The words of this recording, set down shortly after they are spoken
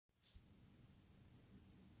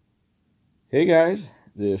Hey guys,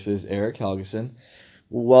 this is Eric Helgeson.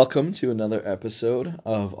 Welcome to another episode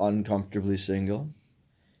of Uncomfortably Single.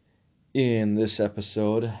 In this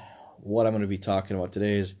episode, what I'm going to be talking about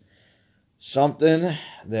today is something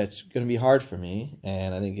that's going to be hard for me,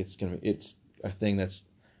 and I think it's a thing that's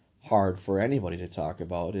hard for anybody to talk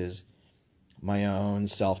about is my own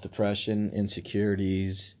self-depression,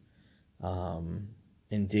 insecurities,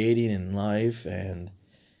 in dating and life, and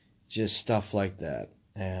just stuff like that.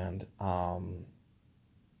 And I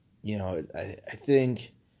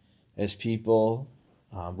think as people,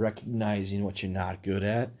 recognizing what you're not good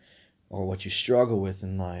at or what you struggle with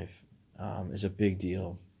in life is a big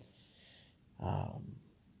deal. Um,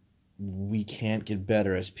 we can't get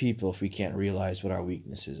better as people if we can't realize what our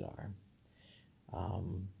weaknesses are.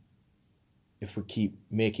 Um, if we keep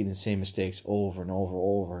making the same mistakes over and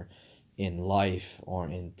over in life or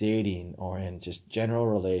in dating or in just general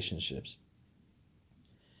relationships,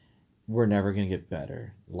 we're never going to get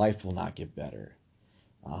better. Life will not get better.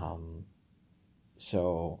 Um,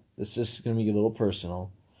 so this is going to be a little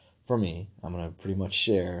personal for me. I'm going to pretty much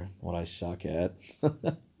share what I suck at.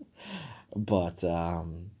 But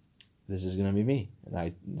this is going to be me.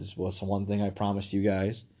 And this was one thing I promised you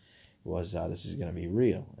guys was this is going to be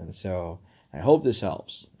real. And so I hope this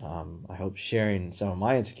helps. I hope sharing some of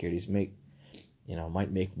my insecurities might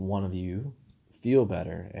make one of you feel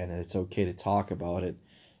better, and it's okay to talk about it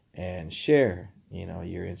and share,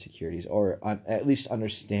 your insecurities, or at least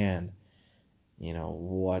understand,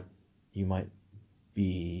 what you might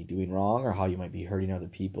be doing wrong or how you might be hurting other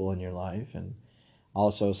people in your life, and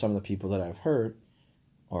also some of the people that I've hurt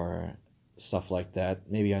or stuff like that.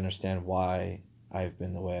 Maybe understand why I've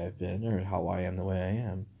been the way I've been or how I am the way I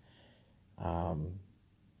am.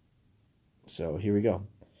 So here we go.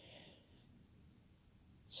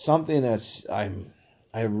 Something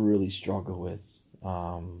I really struggle with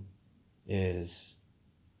is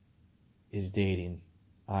dating.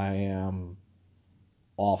 I am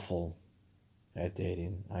awful at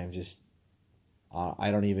dating. I'm just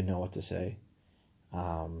I don't even know what to say.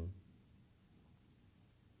 Um,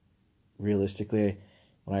 Realistically,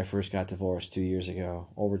 when I first got divorced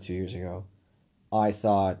over 2 years ago, I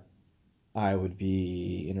thought I would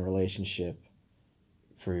be in a relationship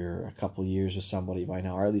for a couple years with somebody by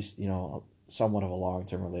now, or at least, somewhat of a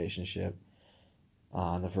long-term relationship,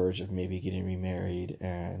 on the verge of maybe getting remarried,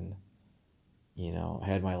 and,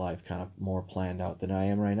 had my life kind of more planned out than I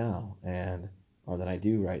am right now, or than I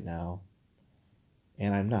do right now,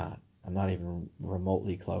 and I'm not. I'm not even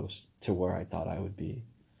remotely close to where I thought I would be.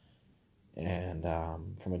 And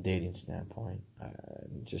from a dating standpoint,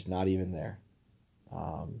 I'm just not even there.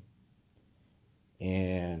 Um,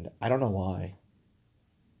 and I don't know why.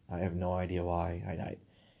 I have no idea why.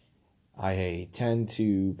 I tend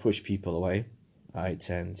to push people away. I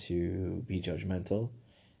tend to be judgmental.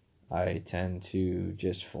 I tend to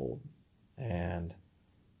just fold. And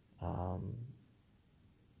um,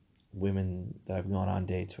 women that I've gone on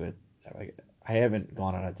dates with, I haven't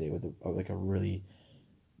gone on a date with a really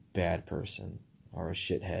bad person or a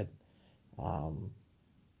shithead. Um,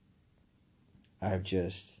 I've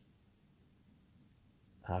just,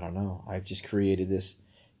 I don't know. I've just created this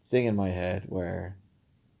thing in my head where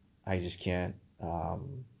I just can't.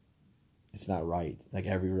 It's not right. Like,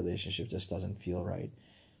 every relationship just doesn't feel right,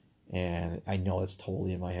 and I know it's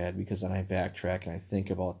totally in my head because then I backtrack and I think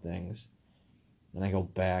about things, and I go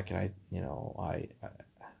back and I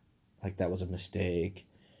like, that was a mistake,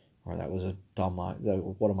 or that was a dumb.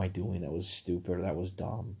 What am I doing? That was stupid. Or that was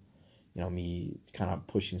dumb. Me kind of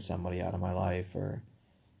pushing somebody out of my life or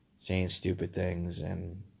saying stupid things,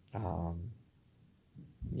 and um,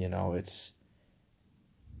 it's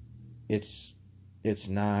it's it's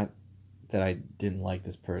not that I didn't like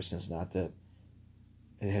this person. It's not that.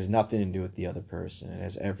 It has nothing to do with the other person. It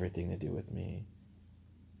has everything to do with me.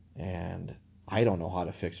 And I don't know how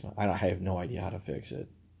to fix I have no idea how to fix it.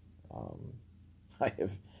 Um, I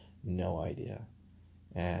have no idea.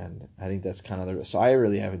 And I think that's kind of so I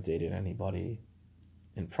really haven't dated anybody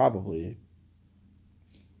in probably,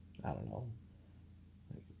 I don't know,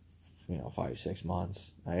 5 6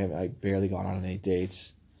 months. I barely gone on any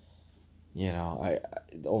dates. I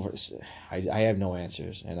over I have no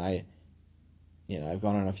answers, and I've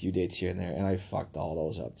gone on a few dates here and there, and I fucked all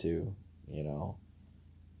those up too. You know,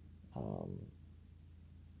 um,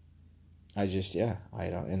 I just I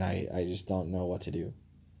don't, and I just don't know what to do.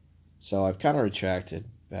 So I've kind of retracted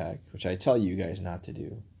back, which I tell you guys not to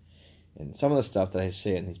do. And some of the stuff that I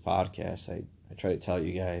say in these podcasts, I try to tell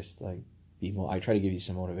you guys, like, I try to give you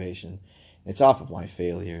some motivation. It's off of my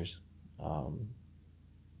failures. Um,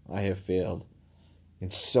 I have failed in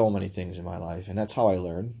so many things in my life, and that's how I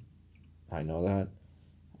learn. I know that.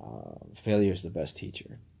 Failure is the best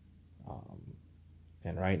teacher. Um,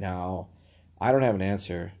 and right now, I don't have an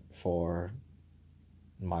answer for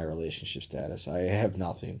my relationship status. I have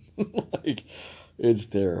nothing. Like, it's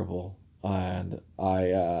terrible, and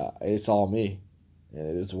it's all me.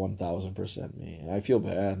 It is 1,000% me, and I feel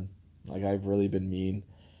bad. Like, I've really been mean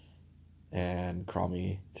and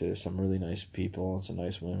crummy to some really nice people and some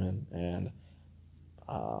nice women, and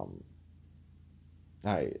um,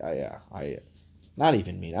 I not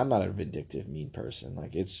even mean. I'm not a vindictive, mean person.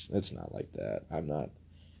 Like, it's not like that. I'm not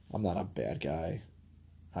a bad guy.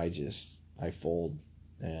 I fold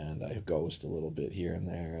and I ghost a little bit here and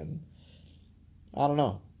there, and I don't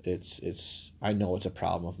know. I know it's a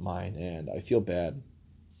problem of mine, and I feel bad,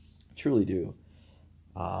 truly do.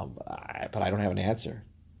 But I don't have an answer,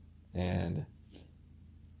 and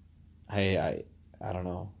I I don't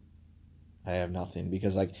know. I have nothing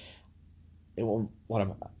because like I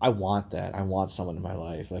want that. I want someone in my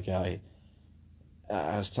life. Like I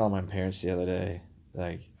was telling my parents the other day,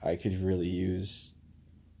 like I could really use,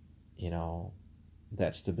 you know,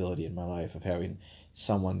 that stability in my life of having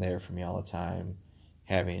someone there for me all the time,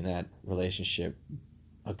 having that relationship,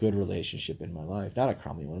 a good relationship in my life, not a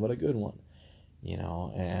crummy one, but a good one,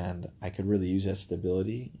 and I could really use that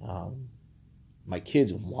stability. My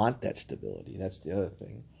kids want that stability. That's the other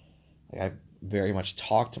thing. Like I very much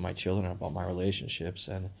talk to my children about my relationships,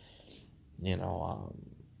 and you know,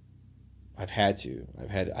 I've had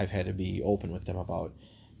to be open with them about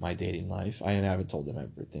my dating life. I haven't told them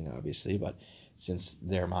everything, obviously, but since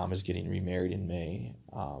their mom is getting remarried in May,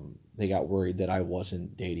 they got worried that I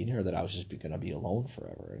wasn't dating her, that I was just going to be alone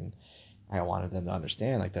forever, and I wanted them to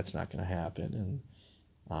understand like that's not going to happen, and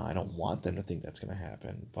I don't want them to think that's going to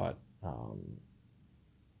happen, but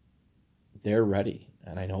they're ready,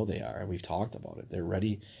 and I know they are, and we've talked about it. They're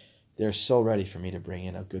ready. They're so ready for me to bring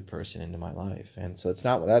in a good person into my life, and so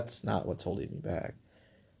that's not what's holding me back.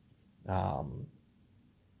 Um,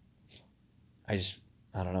 I just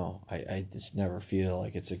I don't know. I just never feel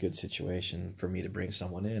like it's a good situation for me to bring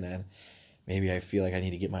someone in, and maybe I feel like I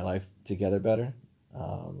need to get my life together better.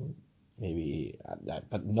 Um, maybe,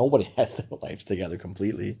 but nobody has their lives together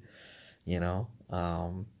completely, you know.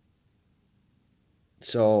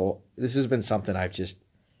 So this has been something I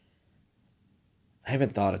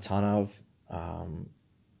haven't thought a ton of. Um,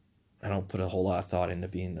 I don't put a whole lot of thought into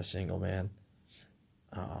being a single man.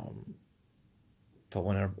 Um, but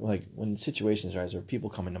when situations arise where people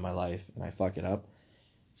come into my life and I fuck it up,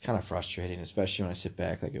 it's kind of frustrating, especially when I sit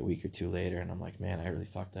back like a week or two later and I'm like, man, I really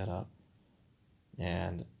fucked that up.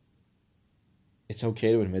 And it's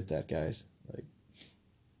okay to admit that, guys. Like,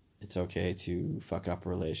 it's okay to fuck up a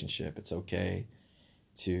relationship. It's okay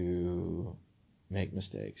to make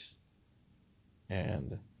mistakes.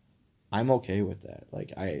 And I'm okay with that.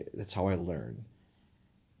 Like, that's how I learn.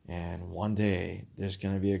 And one day there's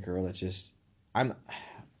going to be a girl I'm,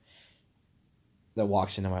 that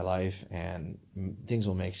walks into my life and things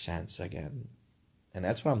will make sense again. And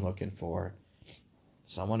that's what I'm looking for.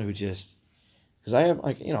 Someone who just, because I have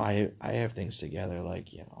like I have things together, like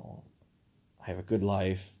I have a good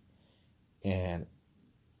life and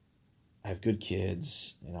I have good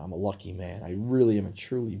kids. I'm a lucky man. I really am a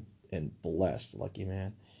truly and blessed lucky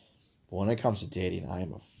man. But when it comes to dating, I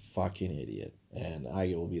am a fucking idiot, and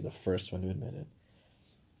I will be the first one to admit it.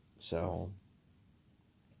 So,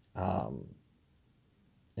 um,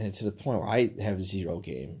 and it's to the point where I have zero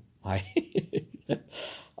game. I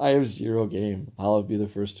I have zero game. I'll be the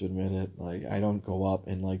first to admit it. Like I don't go up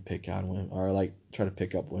and like pick on women or like try to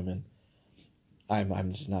pick up women.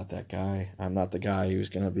 I'm just not that guy. I'm not the guy who's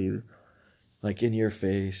gonna be like in your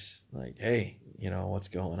face, like, hey, what's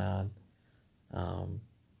going on? Um,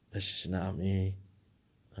 that's just not me.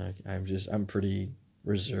 Like, I'm pretty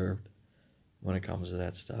reserved when it comes to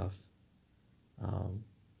that stuff. Um,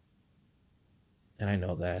 and I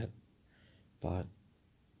know that, but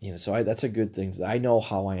so that's a good thing. I know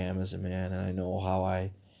how I am as a man, and I know how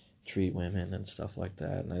I treat women and stuff like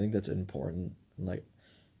that, and I think that's important. And like,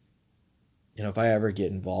 if I ever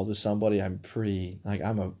get involved with somebody, I'm pretty like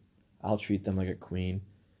I'll treat them like a queen,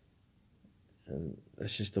 and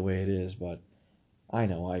that's just the way it is. But I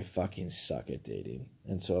know I fucking suck at dating,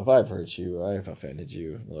 and so if I've hurt you, I've offended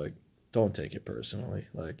you, like, don't take it personally.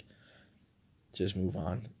 Like, just move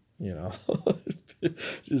on. You know,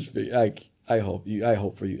 just be like. I hope for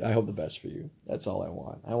you. I hope the best for you. That's all I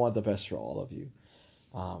want. I want the best for all of you,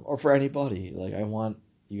 or for anybody. Like, I want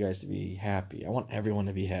you guys to be happy. I want everyone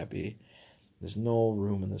to be happy. There's no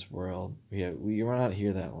room in this world. We're not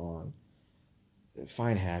here that long.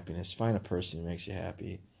 Find happiness. Find a person who makes you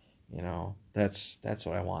happy. That's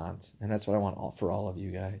what I want, and that's what I want for all of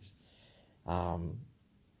you guys.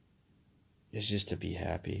 is just to be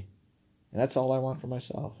happy. And that's all I want for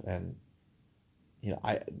myself. And,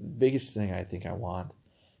 the biggest thing I think I want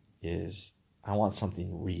is I want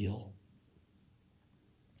something real.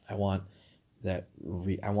 I want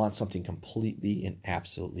I want something completely and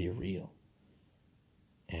absolutely real.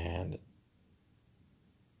 And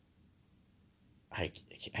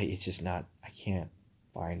it's just not, I can't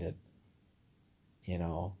find it, and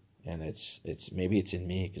maybe it's in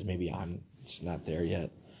me because maybe I'm just not there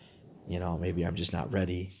yet. Maybe I'm just not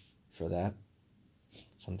ready for that.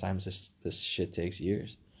 Sometimes this shit takes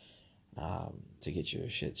years to get your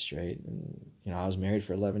shit straight. And I was married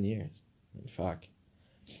for 11 years. And fuck,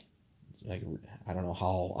 like I don't know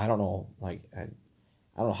how. I don't know I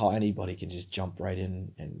don't know how anybody can just jump right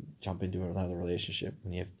in and jump into another relationship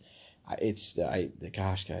when you have.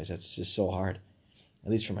 Gosh, guys, that's just so hard.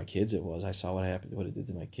 At least for my kids, it was. I saw what happened, what it did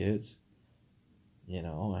to my kids.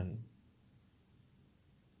 And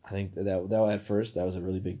I think that at first that was a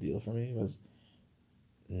really big deal for me. It was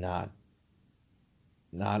not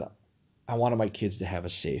not. I wanted my kids to have a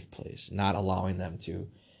safe place, not allowing them to,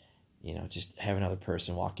 just have another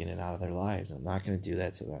person walk in and out of their lives. I'm not going to do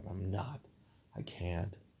that to them. I'm not. I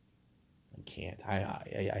can't. I can't.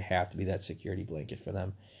 I have to be that security blanket for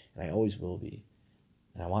them, and I always will be.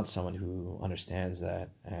 And I want someone who understands that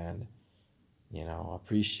and,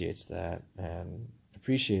 appreciates that and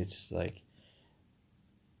appreciates, like,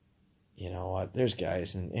 what, there's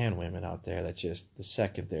guys and women out there that just, the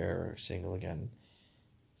second they're single again,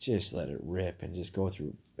 just let it rip and just go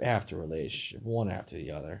through after relationship, one after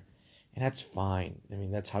the other. And that's fine. I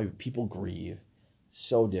mean, that's how people grieve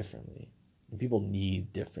so differently. And people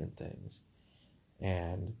need different things.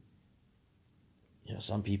 And,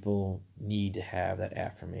 some people need to have that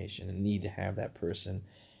affirmation and need to have that person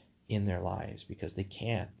in their lives because they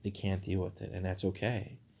can't deal with it. And that's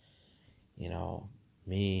okay.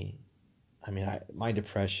 Me, I mean, my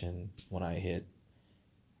depression when I hit,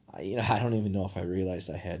 I don't even know if I realized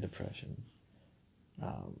I had depression.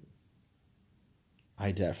 Um,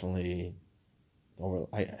 I definitely over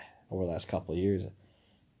the last couple of years,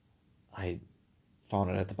 I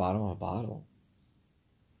found it at the bottom of a bottle.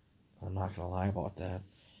 I'm not gonna lie about that.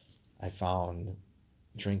 I found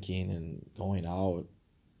drinking and going out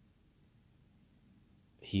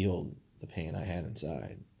healed the pain I had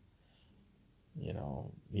inside.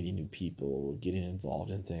 Meeting new people, getting involved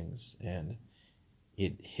in things, and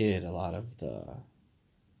it hid a lot of the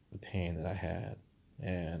pain that I had,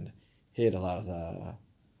 and hid a lot of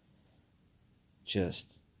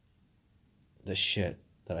just the shit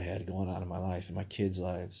that I had going on in my life, in my kids'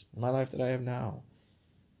 lives, in my life that I have now.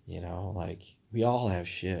 Like, we all have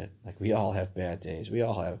shit. Like, we all have bad days. We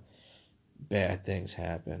all have bad things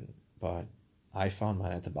happen. But I found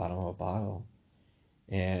mine at the bottom of a bottle.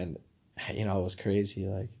 And, it was crazy.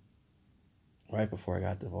 Like, right before I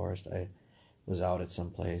got divorced, I was out at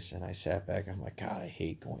some place and I sat back. I'm like, God, I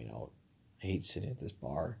hate going out. I hate sitting at this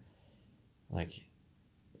bar. Like,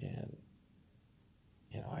 and,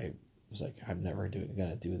 I was like, I'm never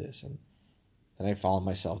gonna do this. And then I found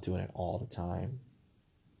myself doing it all the time.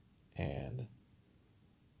 And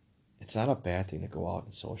it's not a bad thing to go out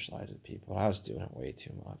and socialize with people. I was doing it way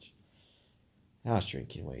too much. I was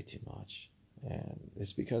drinking way too much. And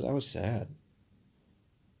it's because I was sad.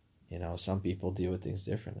 Some people deal with things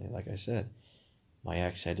differently. Like I said, my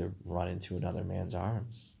ex had to run into another man's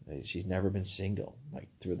arms. She's never been single. Like,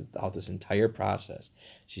 throughout this entire process,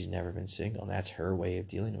 she's never been single. And that's her way of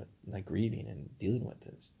dealing with, like, grieving and dealing with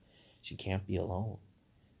this. She can't be alone.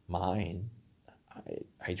 Mine,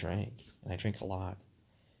 I drank. And I drink a lot.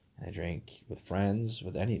 And I drank with friends,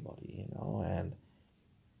 with anybody, and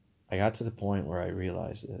I got to the point where I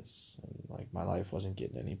realized this, and, like, my life wasn't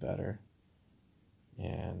getting any better.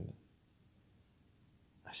 And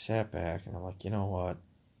I sat back and I'm like, you know what?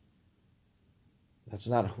 That's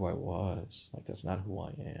not who I was. Like, that's not who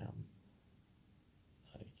I am.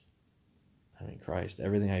 Like, I mean, Christ,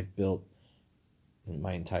 everything I built in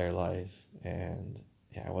my entire life, and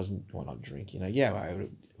yeah, I wasn't going out drinking. Yeah, I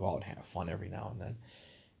would go out and have fun every now and then,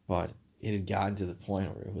 but it had gotten to the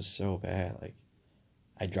point where it was so bad. Like,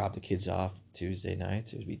 I dropped the kids off Tuesday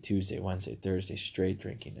nights. It would be Tuesday, Wednesday, Thursday, straight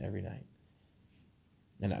drinking every night.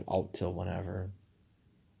 And out till whenever.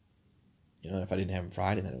 If I didn't have them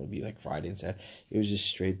Friday, then it would be like Friday and Saturday. It was just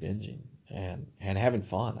straight binging and having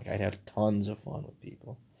fun. Like, I'd have tons of fun with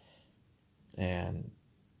people. And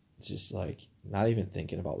just, like, not even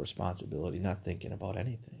thinking about responsibility, not thinking about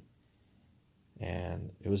anything.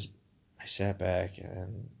 And I sat back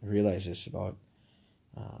and realized this about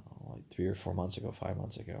like 3 or 4 months ago, 5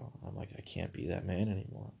 months ago. I'm like, I can't be that man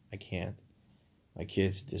anymore. I can't. My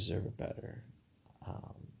kids deserve better.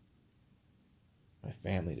 Um, my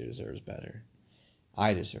family deserves better.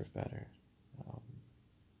 I deserve better. Um,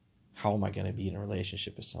 how am I going to be in a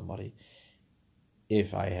relationship with somebody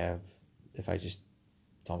if I just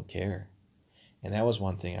don't care? And that was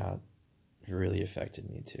one thing that really affected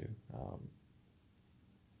me too.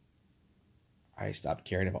 I stopped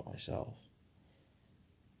caring about myself,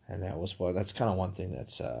 and that's kind of one thing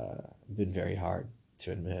that's been very hard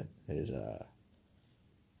to admit is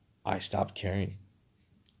I stopped caring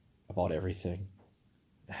about everything,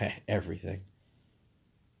 everything.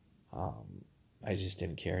 Um, I just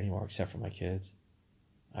didn't care anymore except for my kids.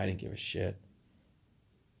 I didn't give a shit,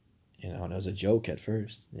 and it was a joke at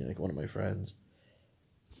first. Like one of my friends,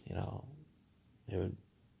 you know, it would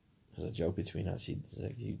it was a joke between us.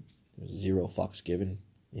 There was zero fucks given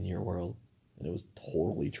in your world, and it was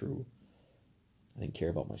totally true. I didn't care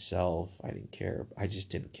about myself. I didn't care. I just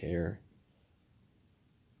didn't care.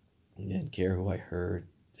 I didn't care who I hurt.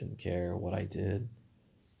 Didn't care what I did.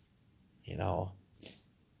 You know,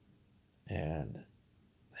 and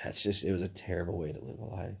it was a terrible way to live a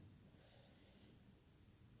life.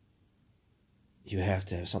 You have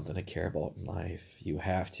to have something to care about in life. You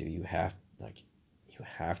have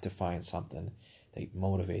to find something that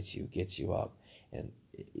motivates you, gets you up. And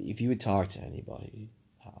if you would talk to anybody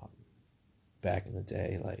um, back in the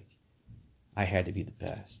day, like, I had to be the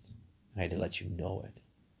best. I had to let you know it.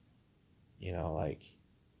 Like,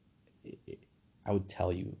 it, I would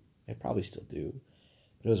tell you, I probably still do,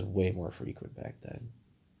 but it was way more frequent back then.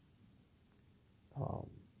 Um,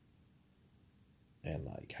 and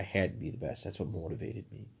like, I had to be the best. That's what motivated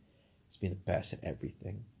me. It's being the best at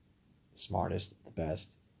everything, the smartest, the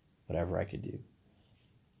best, whatever I could do.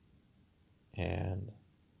 And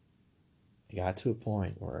I got to a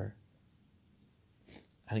point where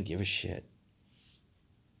I didn't give a shit.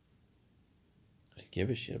 I didn't give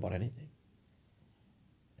a shit about anything.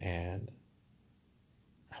 And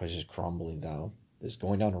I was just crumbling down, just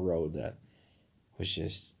going down a road that was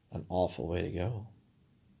just an awful way to go.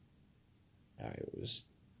 It was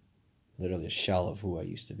literally a shell of who I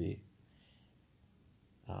used to be,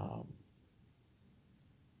 um,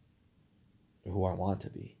 who I want to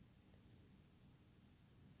be.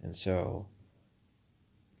 And so,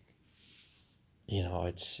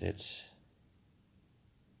 it's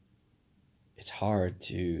hard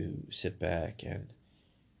to sit back and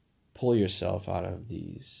pull yourself out of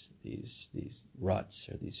these ruts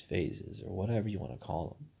or these phases or whatever you want to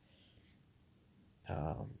call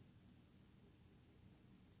them.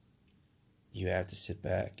 You have to sit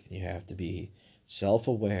back and you have to be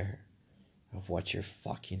self-aware of what you're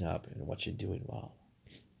fucking up and what you're doing well.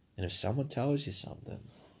 And if someone tells you something,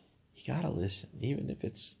 you gotta listen, even if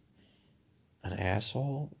it's an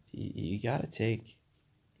asshole. You gotta take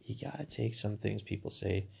some things people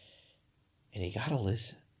say, and you gotta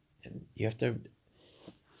listen. And you have to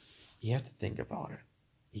think about it.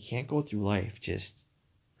 You can't go through life just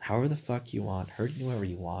however the fuck you want, hurting whoever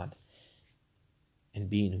you want, and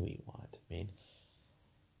being who you want. I mean,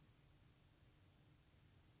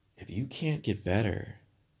 if you can't get better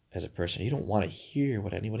as a person, you don't want to hear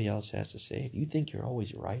what anybody else has to say. If you think you're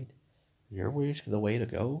always right, you're always the way to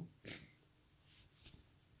go,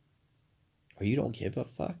 or you don't give a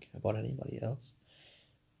fuck about anybody else,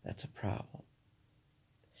 that's a problem.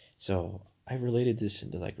 So I related this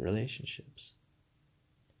into like relationships,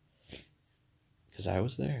 because I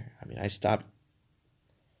was there. I mean, I stopped.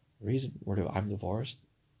 The reason I'm divorced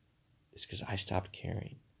is because I stopped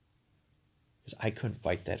caring. Because I couldn't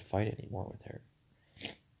fight that fight anymore with her.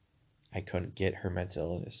 I couldn't get her mental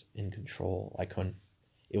illness in control.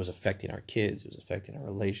 It was affecting our kids. It was affecting our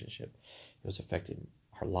relationship. It was affecting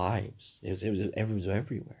our lives. It was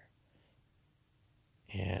everywhere.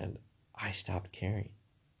 And I stopped caring.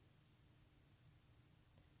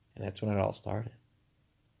 And that's when it all started.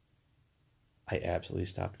 I absolutely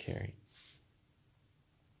stopped caring.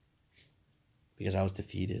 Because I was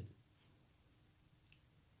defeated.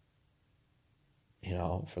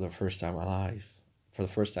 For the first time in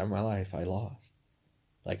my life, I lost.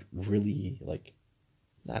 Like, really, like,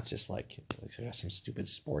 not just like some stupid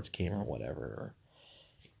sports game or whatever. Or,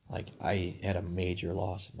 like, I had a major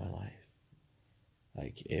loss in my life.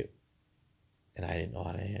 Like, and I didn't know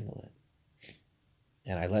how to handle it.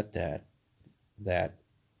 And I let that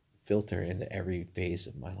filter into every phase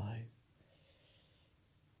of my life.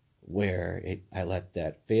 I let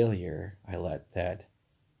that failure, I let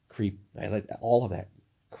all of that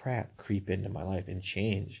crap creep into my life and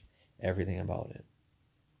change everything about it.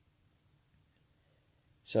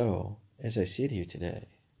 So, as I sit here today,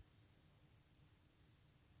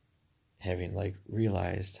 having like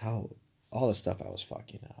realized how all the stuff I was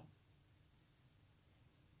fucking up.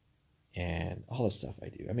 And all the stuff I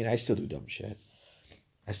do. I mean, I still do dumb shit.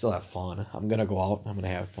 I still have fun. I'm gonna go out. I'm gonna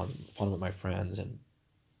have fun with my friends and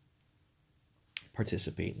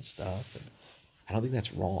participate in stuff. And I don't think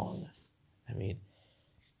that's wrong. I mean,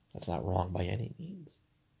 that's not wrong by any means.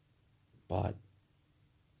 But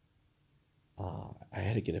I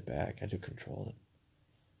had to get it back. I had to control it.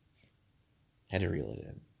 I had to reel it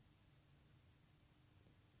in.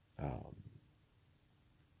 I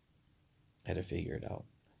had to figure it out.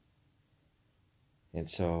 And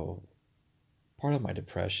so part of my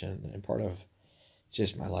depression and part of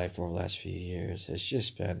just my life over the last few years has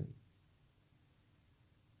just been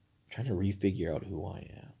trying to refigure out who I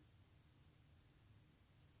am,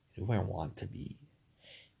 who I want to be.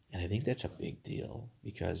 And I think that's a big deal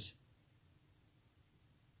because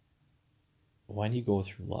when you go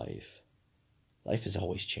through life, life is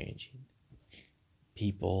always changing.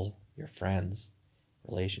 People, your friends,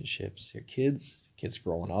 relationships, your kids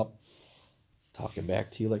growing up, talking back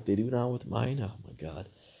to you like they do now with mine. Oh my God.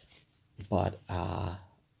 But, I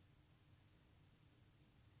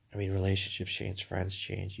mean, relationships change, friends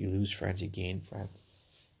change. You lose friends, you gain friends.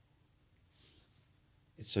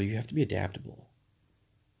 And so you have to be adaptable.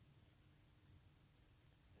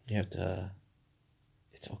 You have to,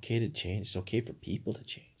 it's okay to change. It's okay for people to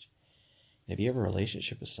change. And if you have a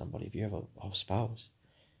relationship with somebody, if you have a spouse,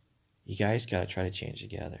 you guys got to try to change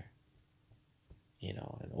together, and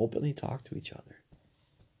openly talk to each other.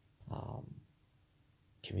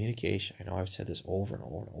 Communication, I know I've said this over and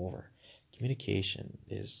over and over. Communication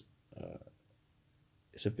is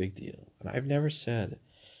a big deal. And I've never said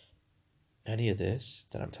any of this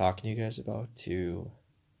that I'm talking to you guys about to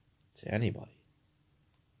anybody.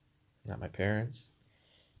 Not my parents,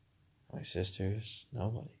 not my sisters,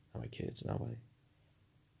 nobody. Not my kids, nobody.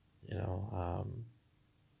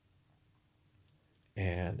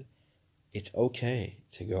 And it's okay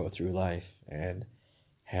to go through life and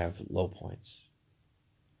have low points.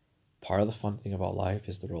 Part of the fun thing about life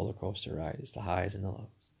is the roller coaster ride. It's the highs and the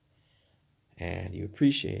lows. And you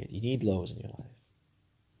need lows in your life.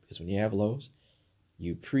 Because when you have lows,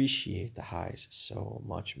 you appreciate the highs so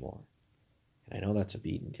much more. And I know that's a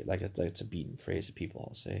beaten phrase that people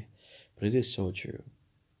all say, but it is so true.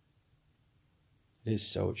 It is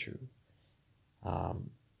so true.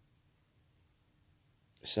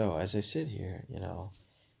 So as I sit here,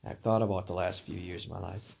 I've thought about the last few years of my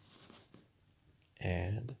life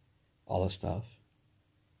and all the stuff.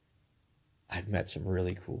 I've met some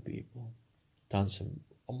really cool people, done some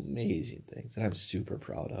amazing things that I'm super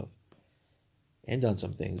proud of, and done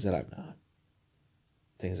some things that I'm not.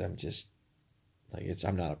 Things I'm just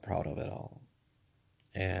I'm not proud of at all.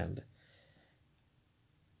 And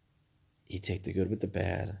you take the good with the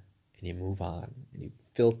bad and you move on and you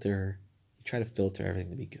try to filter everything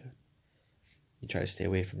to be good. You try to stay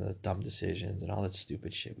away from the dumb decisions and all that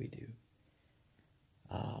stupid shit we do.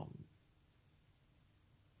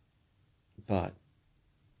 But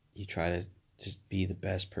you try to just be the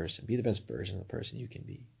best person, be the best version of the person you can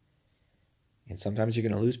be. And sometimes you're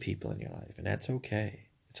going to lose people in your life, and that's okay.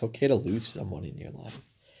 It's okay to lose someone in your life.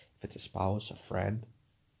 If it's a spouse, a friend,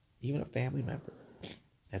 even a family member,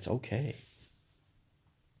 that's okay.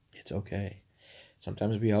 It's okay.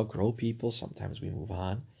 Sometimes we outgrow people, sometimes we move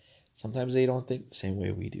on. Sometimes they don't think the same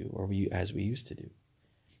way we do, or as we used to do.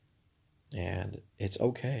 And it's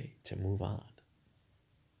okay to move on.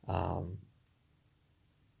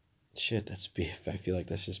 I feel like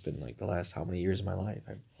that's just been like the last how many years of my life.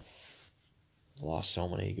 I've lost so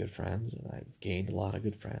many good friends, and I've gained a lot of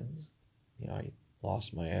good friends. I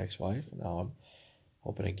lost my ex-wife, and now I'm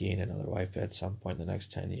hoping to gain another wife at some point in the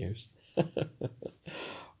next 10 years.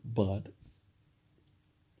 But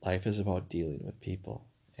life is about dealing with people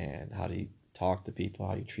and how do you talk to people,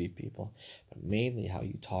 how you treat people, but mainly how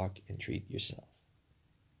you talk and treat yourself.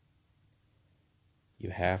 You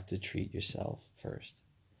have to treat yourself first.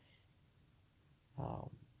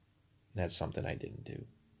 That's something I didn't do.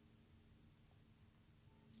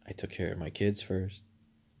 I took care of my kids first,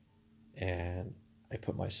 and I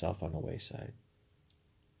put myself on the wayside.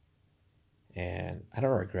 And I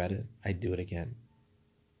don't regret it. I'd do it again.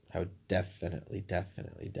 I would definitely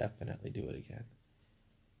do it again.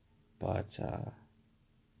 But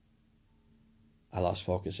I lost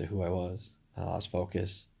focus of who I was. I lost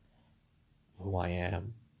focus of who I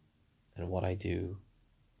am and what I do.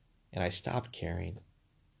 And I stopped caring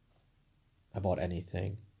about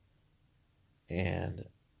anything. And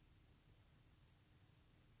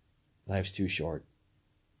life's too short,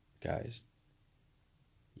 guys.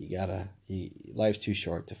 Life's too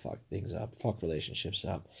short to fuck things up, fuck relationships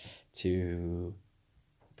up, to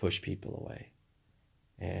push people away.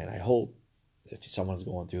 And I hope if someone's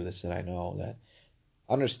going through this, that I know that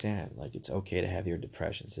understand, like, it's okay to have your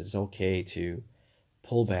depressions. It's okay to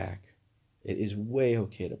pull back. It is way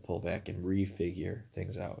okay to pull back and refigure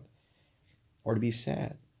things out, or to be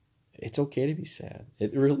sad. It's okay to be sad.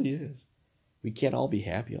 It really is. We can't all be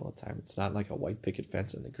happy all the time. It's not like a white picket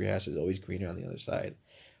fence and the grass is always greener on the other side.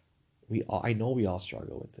 I know we all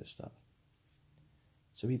struggle with this stuff.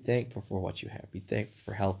 So be thankful for what you have. Be thankful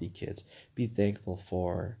for healthy kids. Be thankful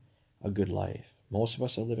for a good life. Most of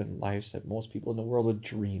us are living lives that most people in the world would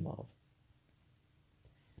dream of.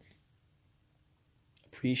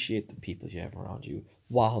 Appreciate the people you have around you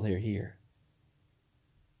while they're here.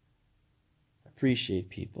 Appreciate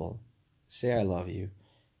people. Say I love you.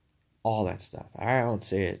 All that stuff. I don't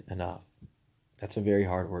say it enough. That's a very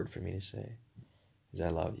hard word for me to say. Is I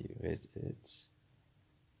love you.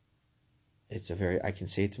 It's a very, I can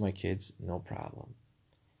say it to my kids, no problem.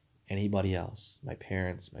 Anybody else, my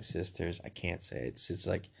parents, my sisters, I can't say it. It's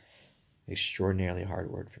like an extraordinarily hard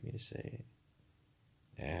word for me to say.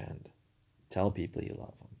 And tell people you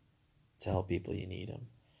love them. Tell people you need them.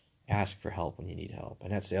 Ask for help when you need help.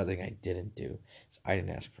 And that's the other thing I didn't do, is I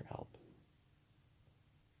didn't ask for help.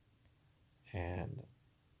 And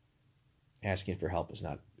asking for help is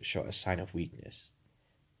not a sign of weakness.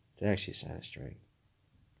 It's actually a sign of strength.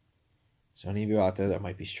 So any of you out there that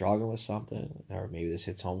might be struggling with something, or maybe this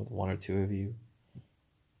hits home with one or two of you,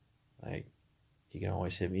 like, you can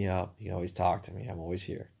always hit me up. You can always talk to me. I'm always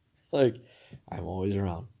here. Like, I'm always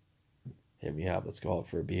around. Hit me up. Let's go out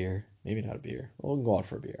for a beer. Maybe not a beer. Well, we can go out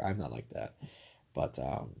for a beer. I'm not like that. But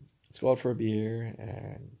let's go out for a beer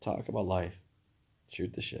and talk about life.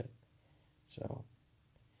 Shoot the shit. So,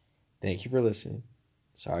 thank you for listening.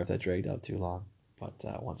 Sorry if that dragged out too long.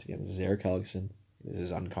 But once again, this is Eric Helgeson. This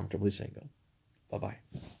is Uncomfortably Single. Bye-bye.